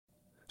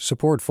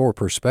Support for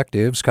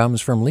Perspectives comes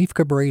from Leif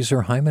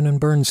Cabraser, Hyman and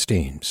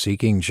Bernstein,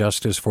 seeking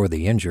justice for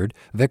the injured,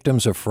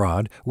 victims of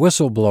fraud,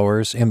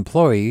 whistleblowers,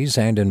 employees,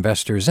 and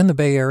investors in the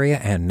Bay Area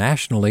and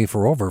nationally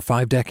for over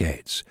 5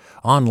 decades.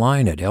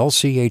 Online at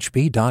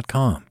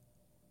lchb.com.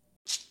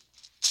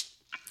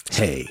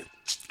 Hey,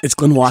 it's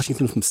Glenn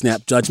Washington from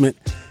Snap Judgment,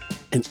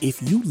 and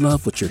if you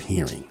love what you're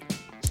hearing,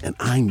 and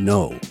I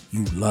know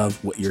you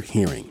love what you're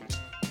hearing,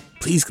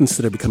 please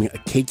consider becoming a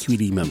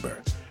KQED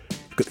member.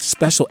 Get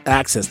special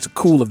access to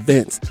cool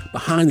events,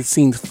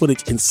 behind-the-scenes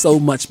footage, and so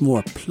much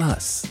more.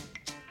 Plus,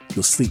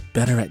 you'll sleep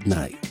better at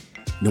night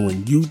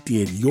knowing you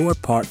did your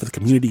part for the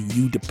community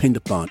you depend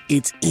upon.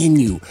 It's in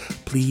you.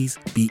 Please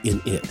be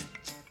in it.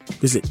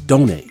 Visit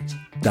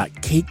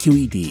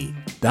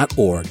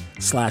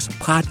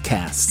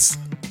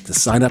donate.kqed.org/podcasts to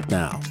sign up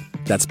now.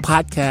 That's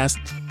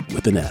podcast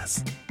with an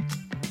S.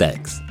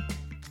 Thanks.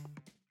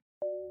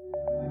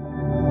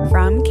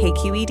 From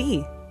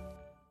KQED.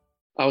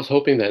 I was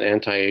hoping that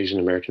anti-Asian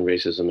American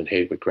racism and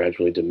hate would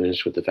gradually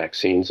diminish with the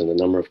vaccines and the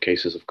number of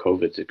cases of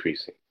COVID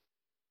decreasing.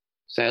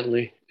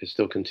 Sadly, it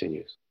still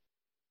continues.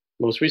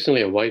 Most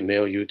recently, a white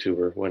male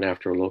YouTuber went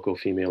after a local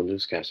female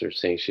newscaster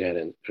saying she had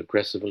an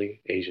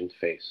aggressively Asian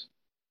face.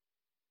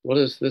 What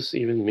does this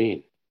even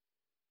mean?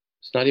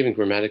 It's not even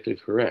grammatically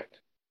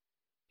correct.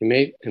 He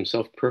made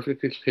himself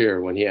perfectly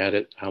clear when he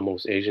added how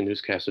most Asian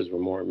newscasters were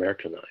more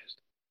Americanized.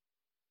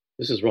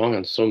 This is wrong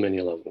on so many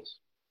levels.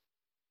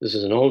 This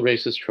is an old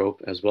racist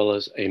trope as well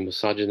as a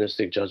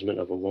misogynistic judgment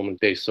of a woman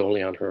based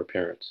solely on her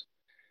appearance,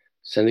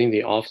 sending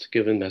the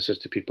oft-given message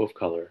to people of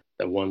color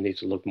that one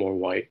needs to look more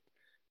white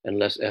and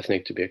less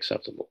ethnic to be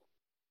acceptable.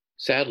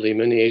 Sadly,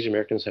 many Asian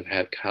Americans have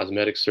had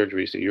cosmetic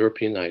surgeries to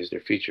Europeanize their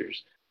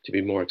features to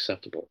be more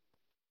acceptable.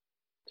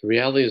 The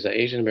reality is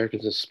that Asian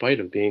Americans, in spite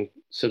of being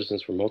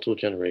citizens for multiple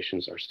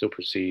generations, are still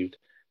perceived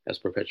as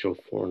perpetual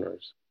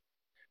foreigners,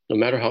 no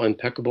matter how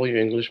impeccable your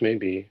English may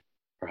be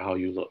or how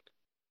you look.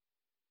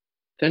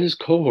 Then his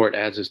cohort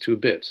adds his 2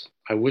 bits.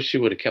 I wish she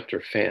would have kept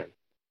her fan.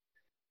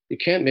 You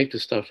can't make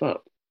this stuff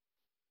up.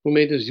 Who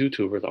made this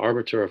YouTuber the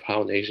arbiter of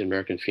how an Asian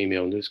American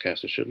female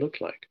newscaster should look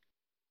like?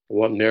 Or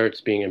what merits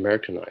being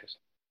Americanized?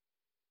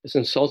 It's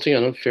insulting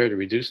and unfair to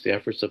reduce the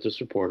efforts of this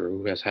reporter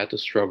who has had to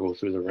struggle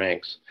through the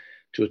ranks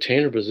to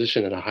attain her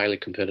position in a highly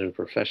competitive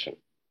profession.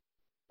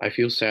 I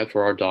feel sad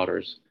for our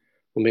daughters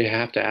who may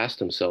have to ask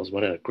themselves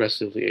what an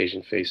aggressively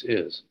Asian face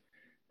is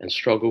and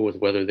struggle with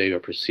whether they are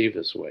perceived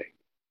this way.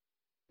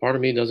 Part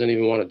of me doesn't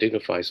even want to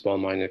dignify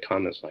small-minded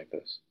comments like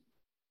this.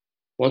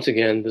 Once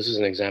again, this is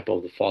an example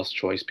of the false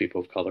choice people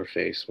of color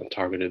face when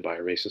targeted by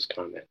a racist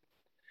comment: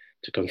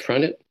 to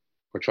confront it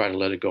or try to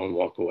let it go and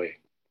walk away.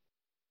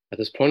 At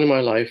this point in my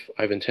life,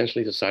 I've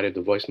intentionally decided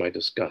to voice my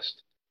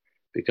disgust,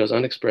 because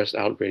unexpressed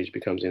outrage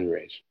becomes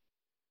enrage.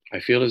 I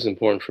feel it is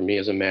important for me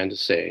as a man to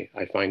say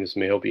I find this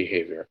male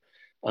behavior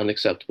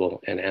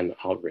unacceptable and am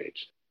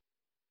outraged.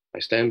 I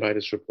stand by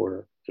this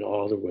reporter and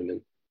all other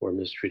women who are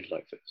mistreated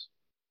like this.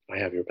 I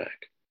have your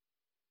back.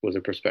 With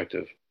a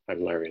perspective,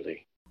 I'm Larry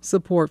Lee.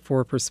 Support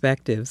for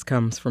Perspectives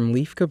comes from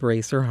Leif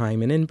Cabraser,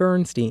 Hyman and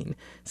Bernstein,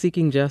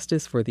 seeking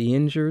justice for the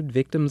injured,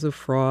 victims of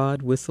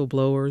fraud,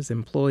 whistleblowers,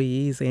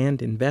 employees,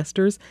 and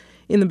investors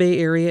in the Bay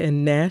Area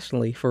and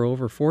nationally for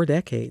over 4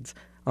 decades.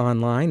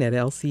 Online at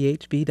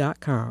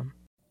lchb.com.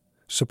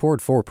 Support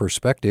for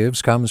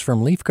Perspectives comes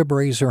from Leif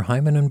Cabraser,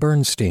 Hyman and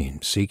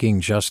Bernstein,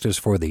 seeking justice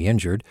for the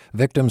injured,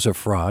 victims of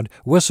fraud,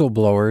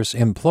 whistleblowers,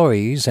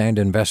 employees, and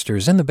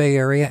investors in the Bay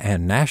Area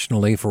and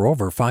nationally for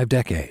over 5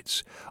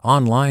 decades.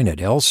 Online at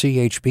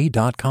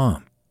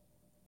lchb.com.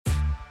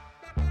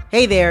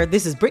 Hey there,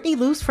 this is Brittany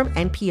Luce from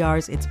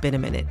NPR's It's Been a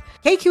Minute.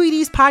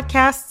 KQED's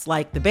podcasts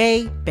like The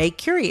Bay, Bay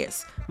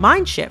Curious,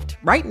 Mind Shift,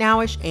 Right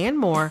Nowish, and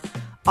more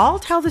all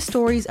tell the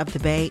stories of the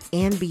Bay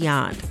and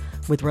beyond,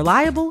 with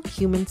reliable,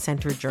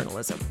 human-centered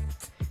journalism.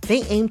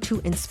 They aim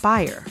to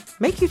inspire,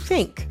 make you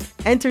think,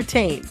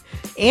 entertain,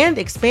 and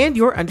expand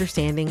your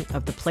understanding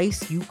of the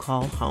place you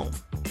call home.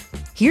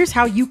 Here's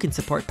how you can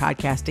support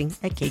podcasting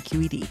at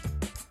KQED.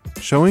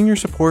 Showing your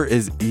support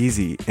is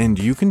easy, and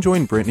you can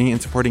join Brittany in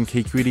supporting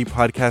KQED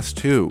Podcast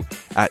too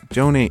at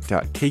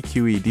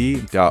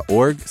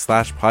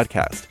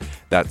donate.kqed.org/podcast.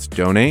 That's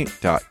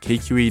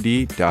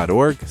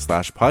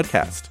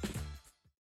donate.kqed.org/podcast.